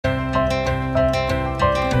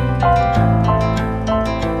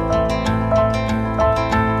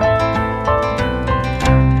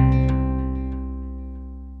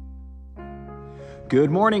Good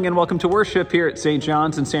morning and welcome to worship here at St.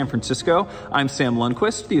 John's in San Francisco. I'm Sam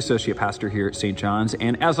Lundquist, the associate pastor here at St. John's,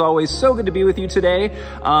 and as always, so good to be with you today.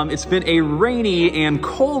 It's been a rainy and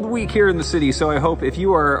cold week here in the city, so I hope if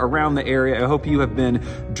you are around the area, I hope you have been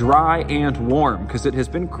dry and warm because it has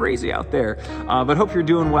been crazy out there. But hope you're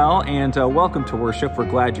doing well, and welcome to worship. We're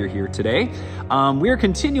glad you're here today. We are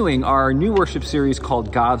continuing our new worship series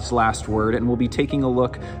called God's Last Word, and we'll be taking a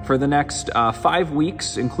look for the next 5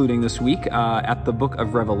 weeks, including this week, at the book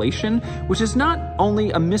of Revelation, which is not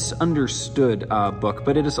only a misunderstood book,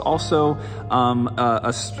 but it is also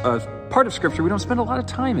a part of Scripture we don't spend a lot of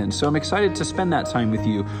time in. So I'm excited to spend that time with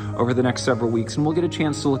you over the next several weeks, and we'll get a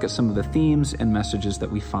chance to look at some of the themes and messages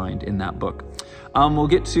that we find in that book. We'll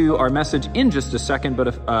get to our message in just a second,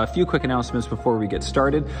 but a few quick announcements before we get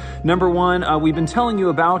started. Number one, we've been telling you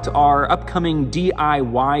about our upcoming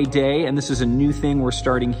DIY Day, and this is a new thing we're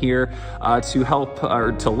starting here to help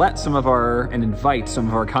or to let and invite some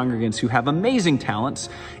of our congregants who have amazing talents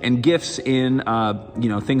and gifts in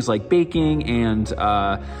things like baking and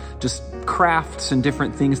just crafts and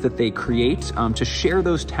different things that they create, to share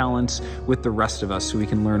those talents with the rest of us so we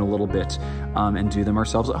can learn a little bit and do them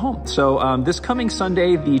ourselves at home. So this coming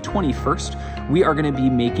Sunday, the 21st, we are going to be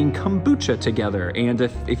making kombucha together. And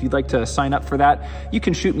if you'd like to sign up for that, you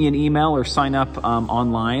can shoot me an email or sign up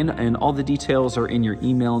online, and all the details are in your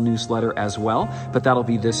email newsletter as well. But that'll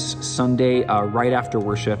be this Sunday right after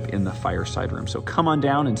worship in the fireside room. So come on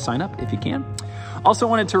down and sign up if you can. Also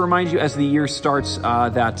wanted to remind you as the year starts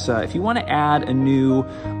that if you want to add a new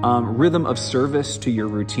rhythm of service to your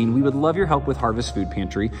routine, we would love your help with Harvest Food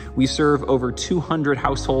Pantry. We serve over 200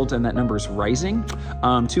 households, and that number is rising.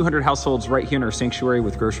 200 households right here in our sanctuary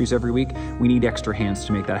with groceries every week. We need extra hands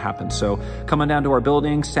to make that happen. So come on down to our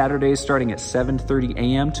building Saturdays starting at 7:30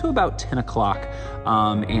 a.m. to about 10 o'clock,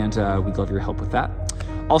 and we'd love your help with that.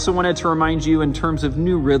 Also wanted to remind you in terms of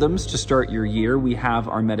new rhythms to start your year, we have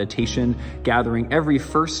our meditation gathering every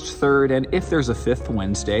first, third, and if there's a fifth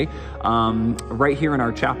Wednesday, right here in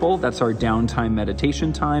our chapel. That's our downtime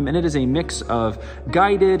meditation time, and it is a mix of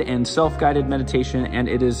guided and self-guided meditation, and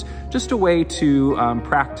it is just a way to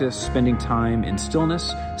practice spending time in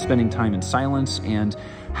stillness, spending time in silence, and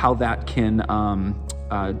how that can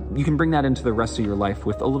you can bring that into the rest of your life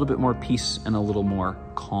with a little bit more peace and a little more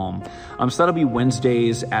calm. So that'll be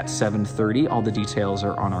Wednesdays at 7:30. All the details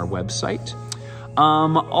are on our website.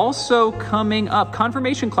 Also coming up,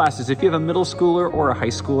 confirmation classes. If you have a middle schooler or a high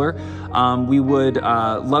schooler, we would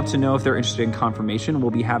love to know if they're interested in confirmation.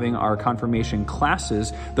 We'll be having our confirmation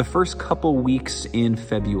classes the first couple weeks in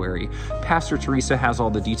February. Pastor Teresa has all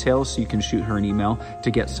the details, so you can shoot her an email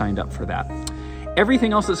to get signed up for that.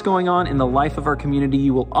 Everything else that's going on in the life of our community,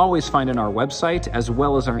 you will always find on our website, as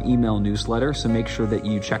well as our email newsletter. So make sure that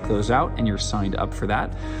you check those out and you're signed up for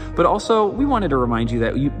that. But also, we wanted to remind you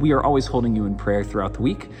that we are always holding you in prayer throughout the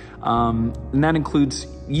week. And that includes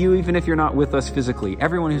you, even if you're not with us physically.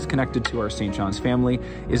 Everyone who's connected to our St. John's family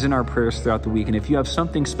is in our prayers throughout the week. And if you have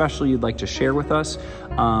something special you'd like to share with us,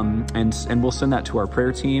 and we'll send that to our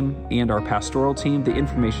prayer team and our pastoral team, the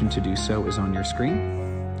information to do so is on your screen.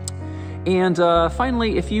 And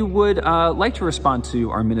finally, if you would like to respond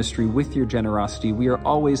to our ministry with your generosity, we are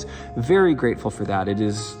always very grateful for that. It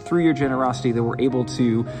is through your generosity that we're able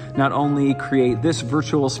to not only create this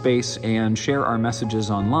virtual space and share our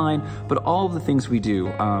messages online, but all of the things we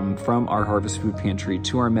do, from our Harvest Food Pantry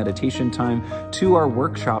to our meditation time to our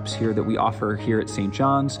workshops here that we offer here at St.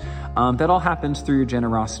 John's. That all happens through your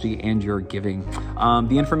generosity and your giving.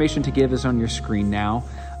 The information to give is on your screen now.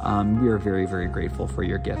 We are very, very grateful for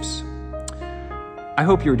your gifts. I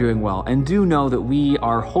hope you're doing well, and do know that we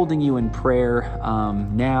are holding you in prayer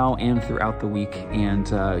now and throughout the week, and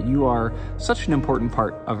you are such an important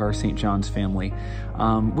part of our St. John's family.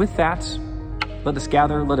 With that, let us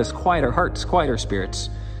gather, let us quiet our hearts, quiet our spirits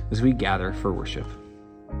as we gather for worship.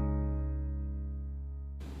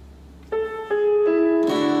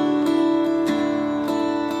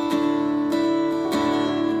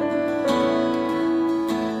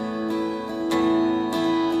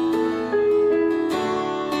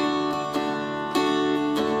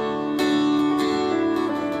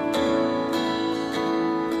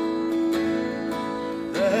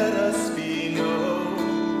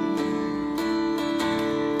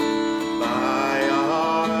 By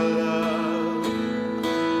our love.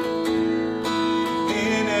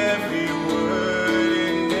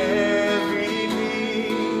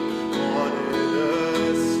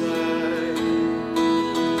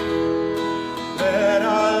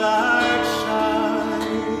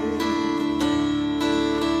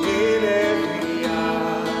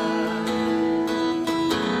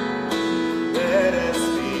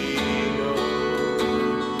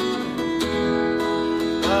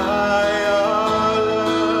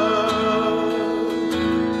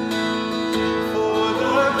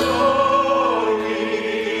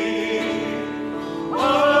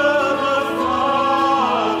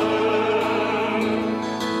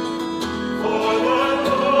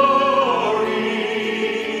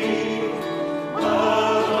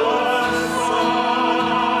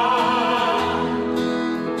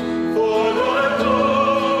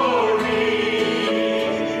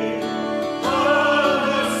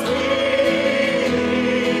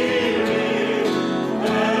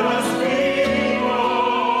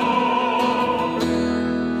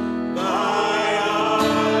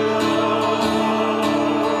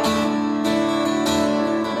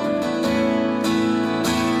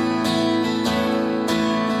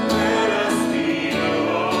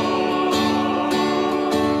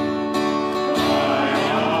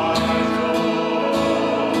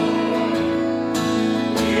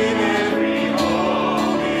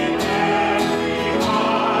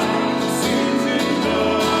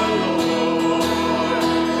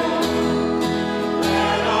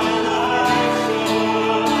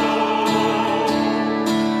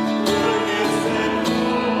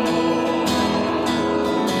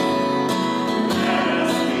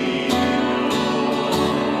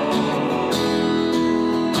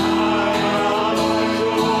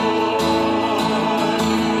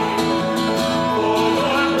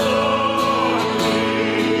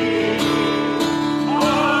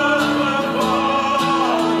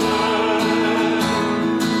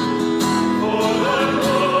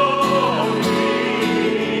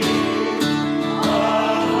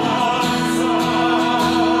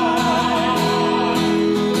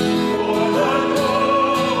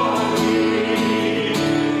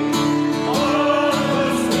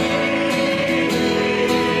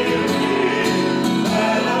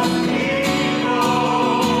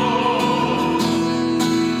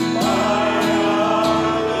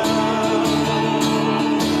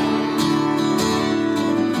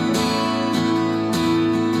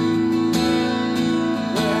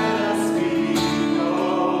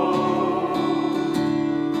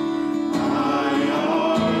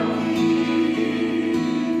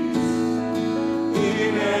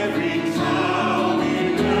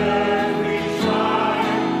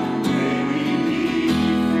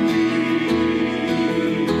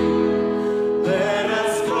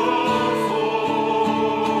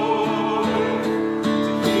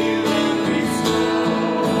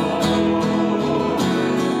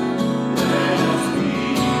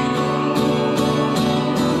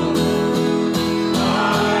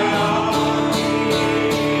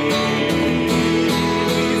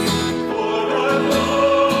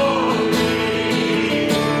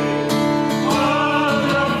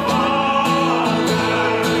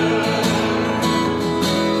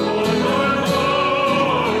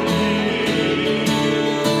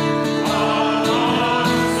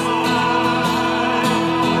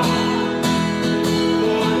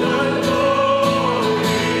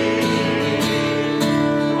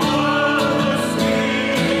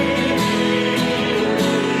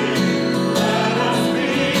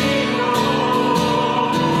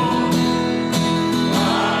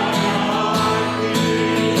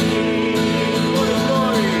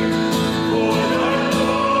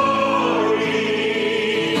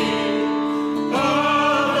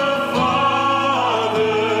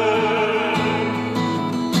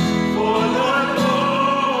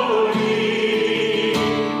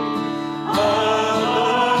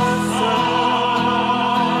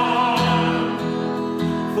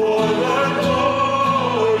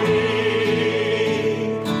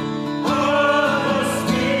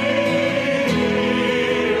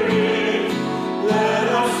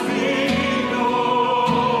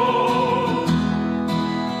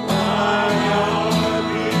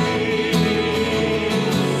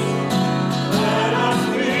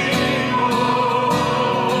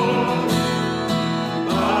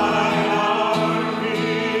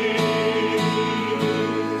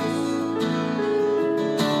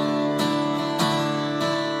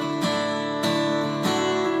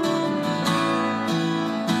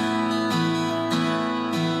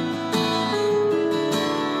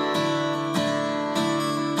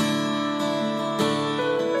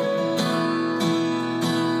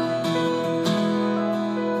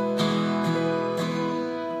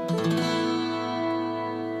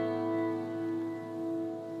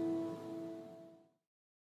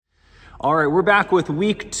 All right, we're back with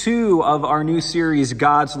week 2 of our new series,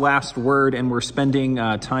 God's Last Word, and we're spending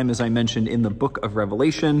time, as I mentioned, in the book of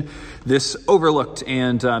Revelation, this overlooked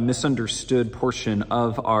and misunderstood portion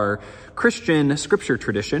of our Christian scripture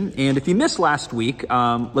tradition. And if you missed last week,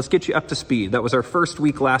 let's get you up to speed. That was our first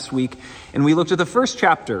week last week, and we looked at the first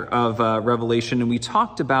chapter of Revelation, and we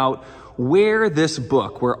talked about where this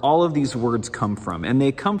book, where all of these words come from. And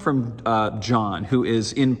they come from John, who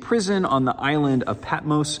is in prison on the island of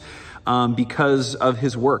Patmos, because of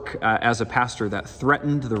his work as a pastor that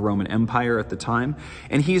threatened the Roman Empire at the time.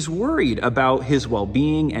 And he's worried about his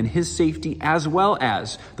well-being and his safety, as well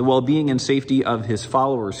as the well-being and safety of his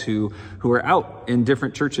followers who are out in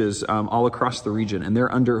different churches all across the region. And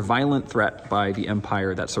they're under violent threat by the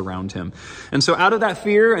empire that's around him. And so out of that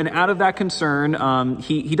fear and out of that concern,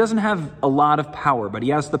 he doesn't have a lot of power, but he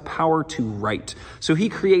has the power to write. So he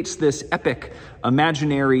creates this epic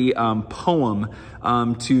imaginary poem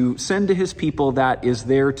to send to his people that is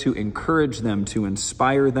there to encourage them, to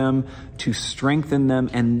inspire them, to strengthen them,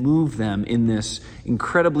 and move them in this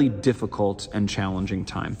incredibly difficult and challenging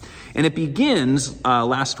time. And it begins,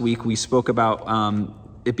 last week we spoke about,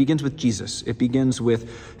 it begins with Jesus. It begins with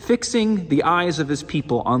fixing the eyes of his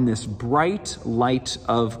people on this bright light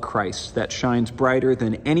of Christ that shines brighter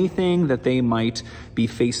than anything that they might be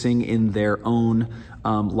facing in their own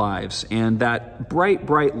lives. And that bright,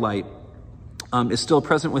 bright light is still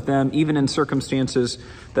present with them, even in circumstances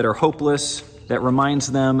that are hopeless, that reminds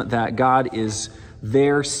them that God is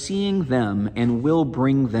there seeing them and will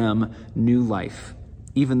bring them new life,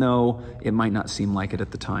 even though it might not seem like it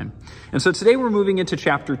at the time. And so today we're moving into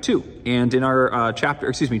chapter 2. And in our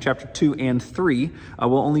chapter 2 and 3,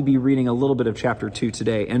 we'll only be reading a little bit of chapter 2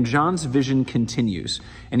 today. And John's vision continues.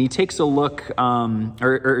 And he takes a look,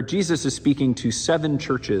 Jesus is speaking to 7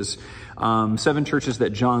 churches that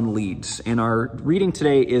John leads. And our reading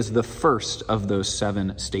today is the first of those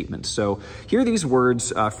 7 statements. So hear these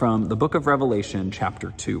words from the book of Revelation,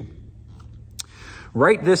 chapter 2.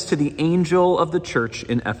 Write this to the angel of the church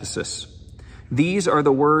in Ephesus. These are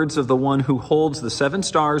the words of the one who holds the 7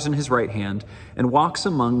 stars in his right hand and walks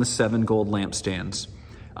among the 7 gold lampstands.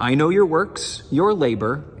 I know your works, your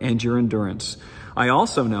labor, and your endurance. I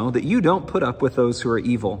also know that you don't put up with those who are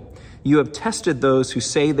evil. You have tested those who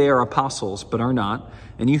say they are apostles but are not,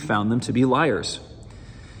 and you found them to be liars.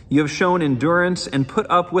 You have shown endurance and put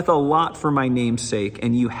up with a lot for my name's sake,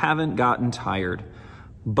 and you haven't gotten tired.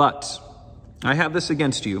 But I have this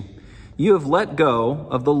against you. You have let go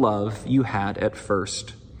of the love you had at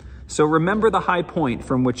first. So remember the high point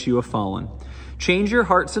from which you have fallen. Change your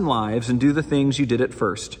hearts and lives and do the things you did at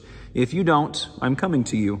first. If you don't, I'm coming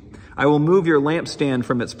to you. I will move your lampstand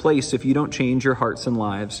from its place if you don't change your hearts and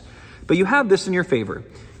lives. But you have this in your favor.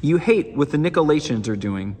 You hate what the Nicolaitans are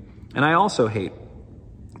doing, and I also hate.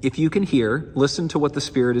 If you can hear, listen to what the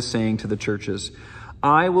Spirit is saying to the churches.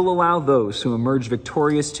 I will allow those who emerge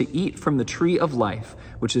victorious to eat from the tree of life,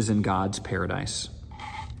 which is in God's paradise.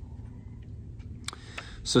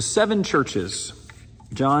 So 7 churches.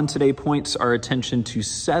 John today points our attention to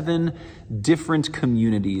 7 different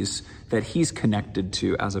communities that he's connected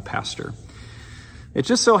to as a pastor. It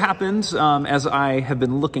just so happens, as I have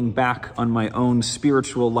been looking back on my own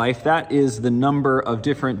spiritual life, that is the number of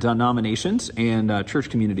different denominations and church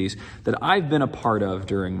communities that I've been a part of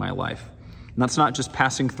during my life. And that's not just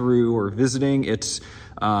passing through or visiting, it's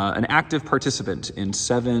an active participant in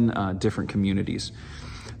 7 different communities.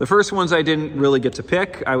 The first ones I didn't really get to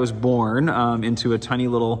pick. I was born into a tiny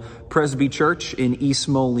little Presby church in East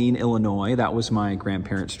Moline, Illinois. That was my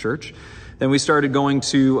grandparents' church. Then we started going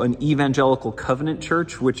to an evangelical covenant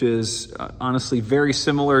church, which is honestly very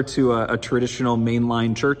similar to a traditional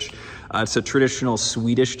mainline church. It's a traditional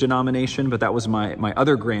Swedish denomination, but that was my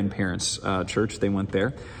other grandparents' church. They went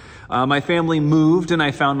there. My family moved, and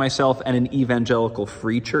I found myself at an evangelical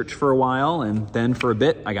free church for a while, and then for a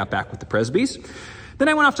bit, I got back with the Presbys. Then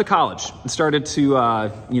I went off to college and started to,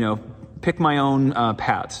 pick my own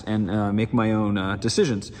paths and make my own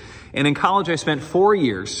decisions. And in college, I spent 4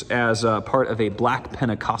 years as part of a Black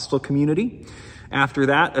Pentecostal community. After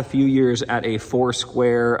that, a few years at a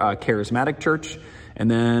Foursquare charismatic church, and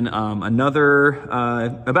then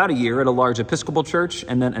about a year at a large Episcopal church,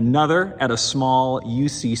 and then another at a small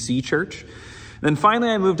UCC church. Then finally,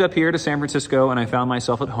 I moved up here to San Francisco, and I found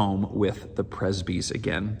myself at home with the Presbys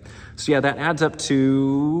again. So yeah, that adds up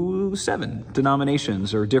to 7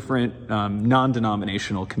 denominations or different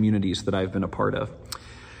non-denominational communities that I've been a part of.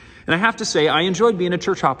 And I have to say, I enjoyed being a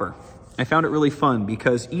church hopper. I found it really fun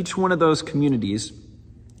because each one of those communities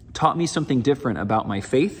taught me something different about my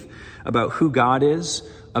faith, about who God is,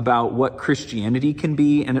 about what Christianity can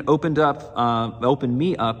be, and it opened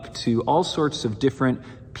me up to all sorts of different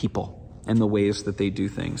people and the ways that they do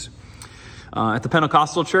things. At the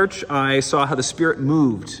Pentecostal church, I saw how the Spirit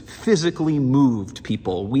physically moved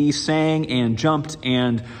people. We sang and jumped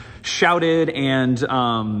and shouted and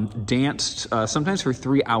danced, sometimes for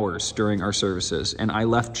 3 hours during our services, and I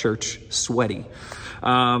left church sweaty.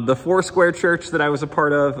 The Foursquare church that I was a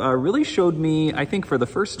part of really showed me, I think for the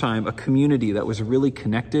first time, a community that was really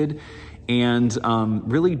connected and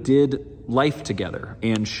really did life together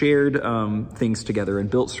and shared things together and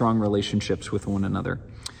built strong relationships with one another.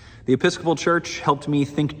 The Episcopal Church helped me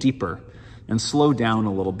think deeper and slow down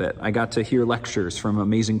a little bit. I got to hear lectures from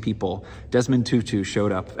amazing people. Desmond Tutu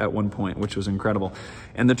showed up at one point, which was incredible.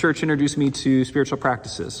 And the church introduced me to spiritual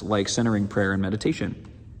practices like centering prayer and meditation.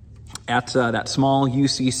 At that small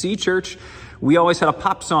UCC church, we always had a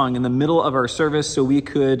pop song in the middle of our service so we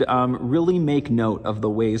could really make note of the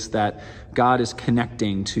ways that God is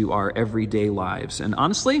connecting to our everyday lives. And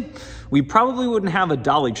honestly, we probably wouldn't have a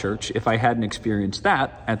Dolly Church if I hadn't experienced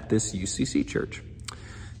that at this UCC church.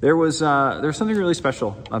 There was something really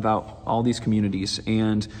special about all these communities,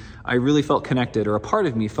 and I really felt connected, or a part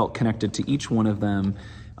of me felt connected to each one of them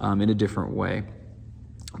in a different way.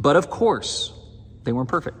 But of course, they weren't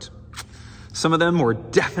perfect. Some of them were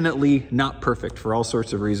definitely not perfect for all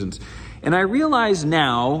sorts of reasons. And I realize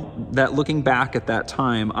now that looking back at that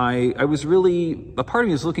time, a part of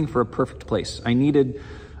me was looking for a perfect place. I needed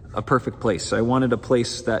a perfect place. I wanted a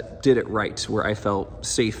place that did it right, where I felt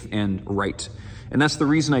safe and right. And that's the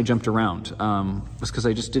reason I jumped around, was because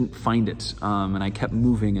I just didn't find it. And I kept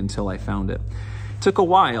moving until I found it. It took a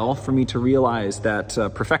while for me to realize that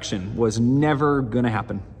perfection was never going to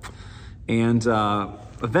happen. And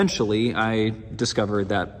eventually, I discovered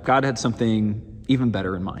that God had something even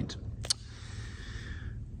better in mind.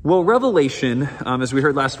 Well, Revelation, as we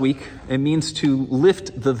heard last week, it means to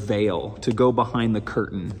lift the veil, to go behind the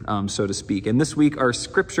curtain, so to speak. And this week, our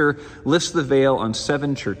scripture lifts the veil on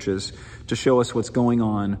 7 churches to show us what's going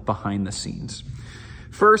on behind the scenes.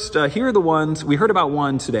 First, here are the ones, we heard about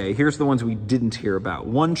one today. Here's the ones we didn't hear about.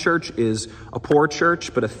 One church is a poor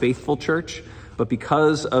church, but a faithful church. But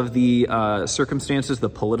because of the circumstances, the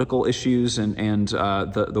political issues, and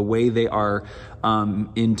the way they are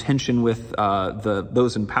in tension with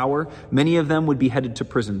those in power, many of them would be headed to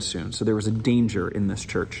prison soon. So there was a danger in this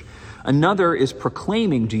church. Another is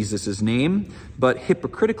proclaiming Jesus' name, but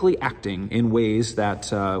hypocritically acting in ways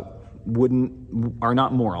that are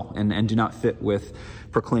not moral and do not fit with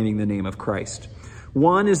proclaiming the name of Christ.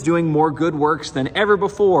 One is doing more good works than ever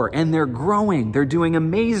before, and they're growing. They're doing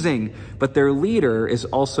amazing, but their leader is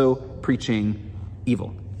also preaching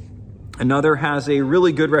evil. Another has a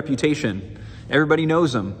really good reputation. Everybody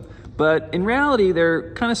knows them, but in reality,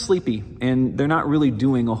 they're kind of sleepy, and they're not really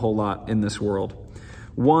doing a whole lot in this world.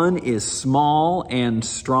 One is small and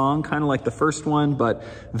strong, kind of like the first one, but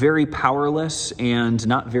very powerless and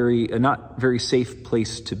not very safe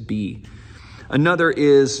place to be. Another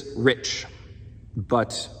is rich,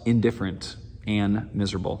 but indifferent and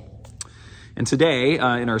miserable. And today,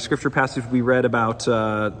 in our scripture passage, we read about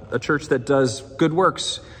a church that does good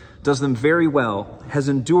works, does them very well, has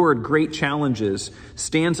endured great challenges,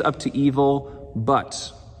 stands up to evil,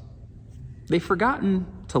 but they've forgotten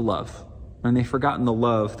to love, and they've forgotten the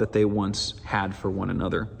love that they once had for one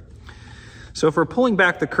another. So if we're pulling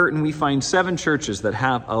back the curtain, we find 7 churches that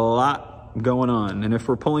have a lot going on. And if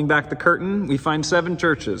we're pulling back the curtain, we find 7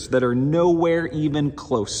 churches that are nowhere even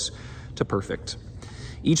close to perfect.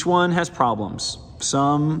 Each one has problems,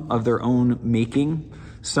 some of their own making,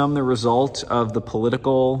 some the result of the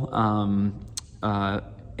political,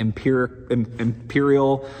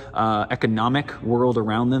 imperial, economic world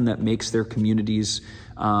around them that makes their communities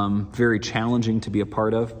very challenging to be a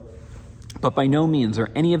part of. But by no means are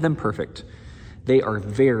any of them perfect. They are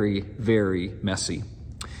very, very messy.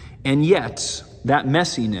 And yet, that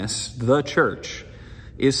messiness, the church,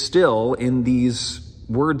 is still, in these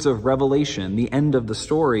words of Revelation, the end of the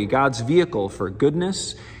story, God's vehicle for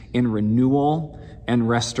goodness and renewal and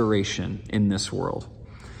restoration in this world.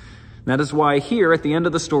 That is why here at the end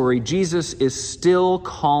of the story, Jesus is still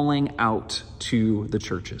calling out to the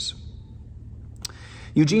churches.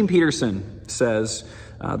 Eugene Peterson says,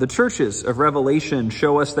 the churches of Revelation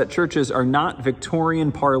show us that churches are not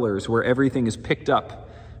Victorian parlors where everything is picked up,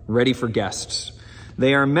 ready for guests.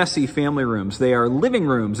 They are messy family rooms. They are living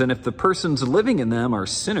rooms, and if the persons living in them are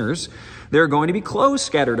sinners, there are going to be clothes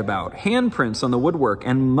scattered about, handprints on the woodwork,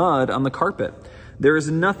 and mud on the carpet. There is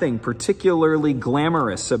nothing particularly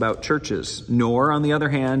glamorous about churches, nor, on the other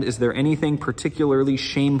hand, is there anything particularly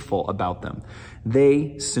shameful about them.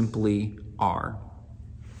 They simply are.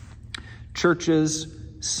 Churches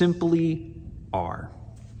simply are.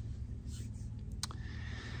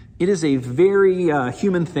 It is a very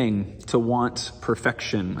human thing to want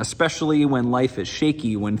perfection, especially when life is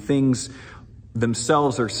shaky, when things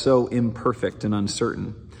themselves are so imperfect and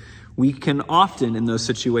uncertain. We can often, in those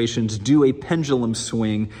situations, do a pendulum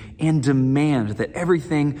swing and demand that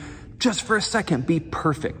everything, just for a second, be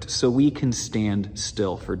perfect so we can stand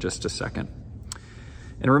still for just a second.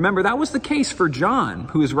 And remember, that was the case for John,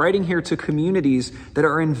 who is writing here to communities that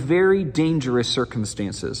are in very dangerous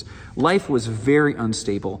circumstances. Life was very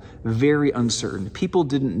unstable, very uncertain. People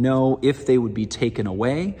didn't know if they would be taken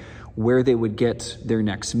away, where they would get their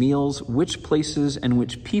next meals, which places and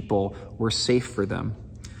which people were safe for them.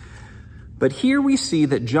 But here we see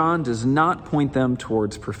that John does not point them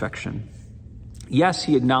towards perfection. Yes,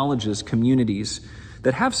 he acknowledges communities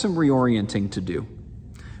that have some reorienting to do.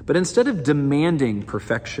 But instead of demanding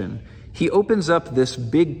perfection, he opens up this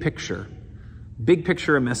big picture of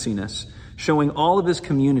messiness, showing all of his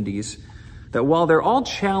communities that while they're all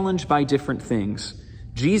challenged by different things,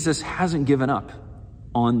 Jesus hasn't given up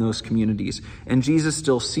on those communities, and Jesus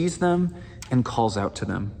still sees them and calls out to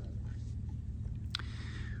them.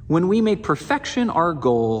 When we make perfection our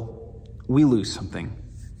goal, we lose something,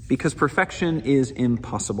 because perfection is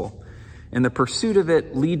impossible. And the pursuit of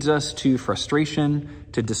it leads us to frustration,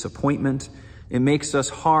 to disappointment. It makes us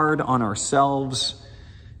hard on ourselves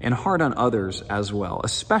and hard on others as well,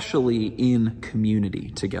 especially in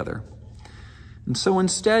community together. And so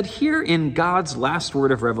instead, here in God's last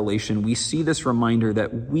word of Revelation, we see this reminder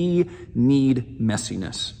that we need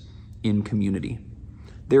messiness in community.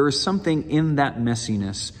 There is something in that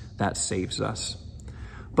messiness that saves us,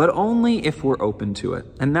 but only if we're open to it.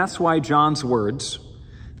 And that's why John's words,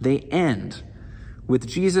 they end with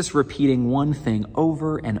Jesus repeating one thing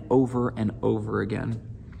over and over and over again.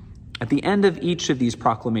 At the end of each of these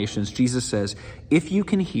proclamations, Jesus says, if you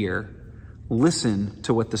can hear, listen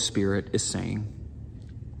to what the Spirit is saying.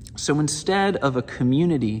 So instead of a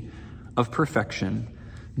community of perfection,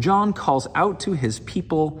 John calls out to his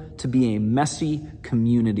people to be a messy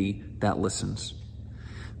community that listens.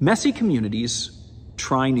 Messy communities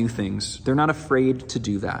try new things. They're not afraid to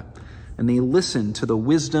do that. And they listen to the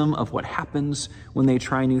wisdom of what happens when they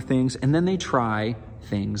try new things, and then they try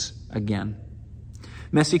things again.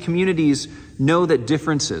 Messy communities know that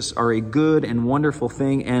differences are a good and wonderful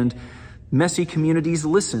thing, and messy communities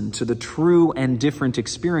listen to the true and different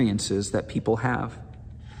experiences that people have.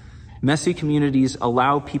 Messy communities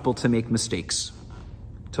allow people to make mistakes,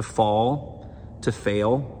 to fall, to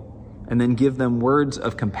fail, and then give them words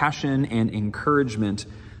of compassion and encouragement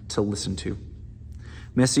to listen to.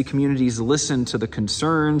 Messy communities listen to the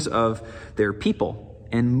concerns of their people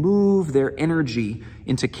and move their energy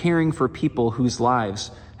into caring for people whose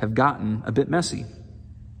lives have gotten a bit messy.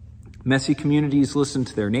 Messy communities listen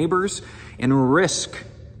to their neighbors and risk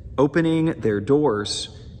opening their doors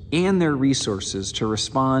and their resources to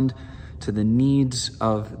respond to the needs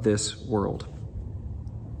of this world.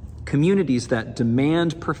 Communities that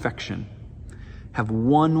demand perfection have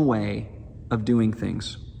one way of doing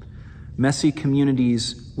things. Messy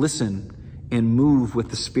communities listen and move with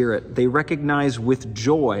the Spirit. They recognize with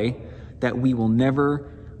joy that we will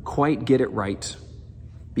never quite get it right,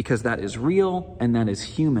 because that is real and that is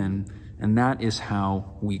human, and that is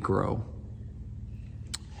how we grow.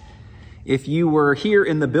 If you were here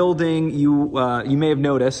in the building, you may have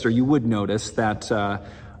noticed, or you would notice, that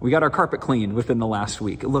we got our carpet cleaned within the last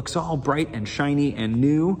week. It looks all bright and shiny and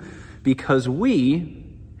new because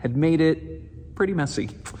we had made it pretty messy.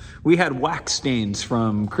 We had wax stains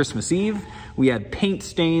from Christmas Eve. We had paint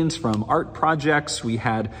stains from art projects. We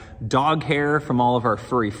had dog hair from all of our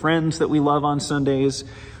furry friends that we love on Sundays.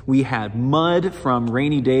 We had mud from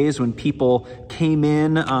rainy days when people came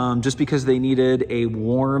in just because they needed a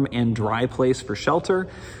warm and dry place for shelter.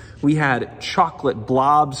 We had chocolate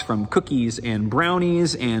blobs from cookies and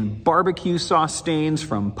brownies, and barbecue sauce stains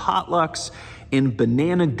from potlucks, and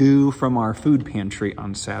banana goo from our food pantry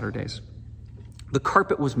on Saturdays. The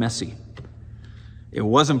carpet was messy. It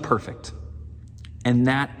wasn't perfect. And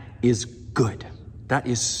that is good. That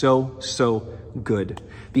is so, so good.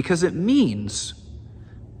 Because it means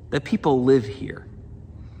that people live here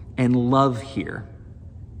and love here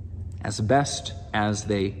as best as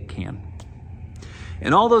they can.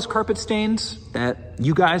 And all those carpet stains that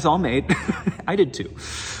you guys all made, I did too,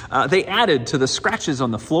 they added to the scratches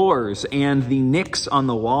on the floors and the nicks on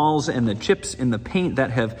the walls and the chips in the paint that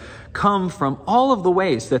have come from all of the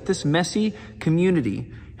ways that this messy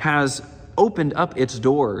community has opened up its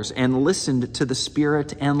doors and listened to the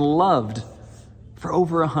Spirit and loved for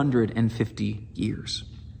over 150 years.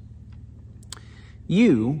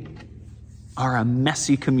 You are a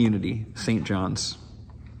messy community, St. John's.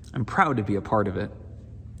 I'm proud to be a part of it.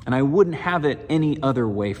 And I wouldn't have it any other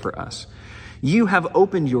way for us. You have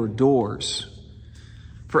opened your doors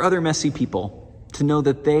for other messy people to know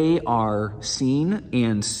that they are seen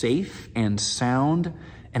and safe and sound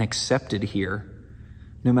and accepted here,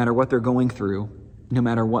 no matter what they're going through, no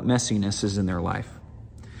matter what messiness is in their life.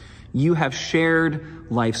 You have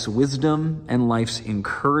shared life's wisdom and life's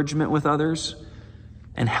encouragement with others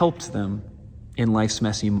and helped them in life's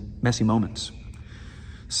messy moments.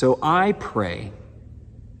 So I pray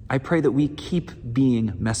that we keep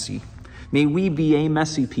being messy. May we be a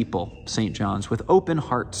messy people, St. John's, with open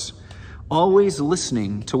hearts, always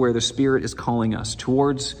listening to where the Spirit is calling us,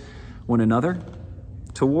 towards one another,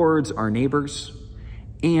 towards our neighbors,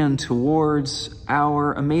 and towards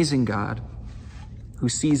our amazing God, who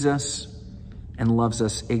sees us and loves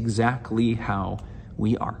us exactly how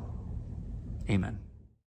we are. Amen.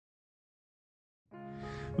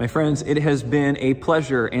 My friends, it has been a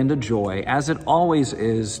pleasure and a joy, as it always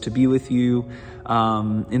is, to be with you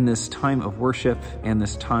in this time of worship and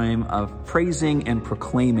this time of praising and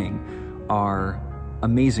proclaiming our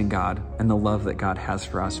amazing God and the love that God has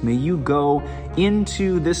for us. May you go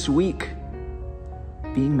into this week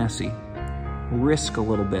being messy, risk a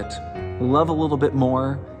little bit, love a little bit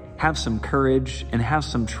more, have some courage, and have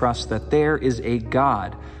some trust that there is a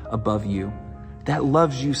God above you that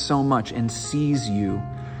loves you so much and sees you.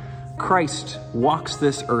 Christ walks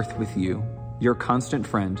this earth with you, your constant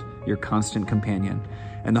friend, your constant companion,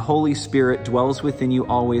 and the Holy Spirit dwells within you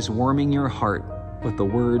always, warming your heart with the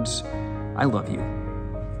words, I love you.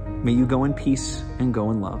 May you go in peace and go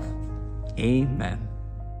in love. Amen.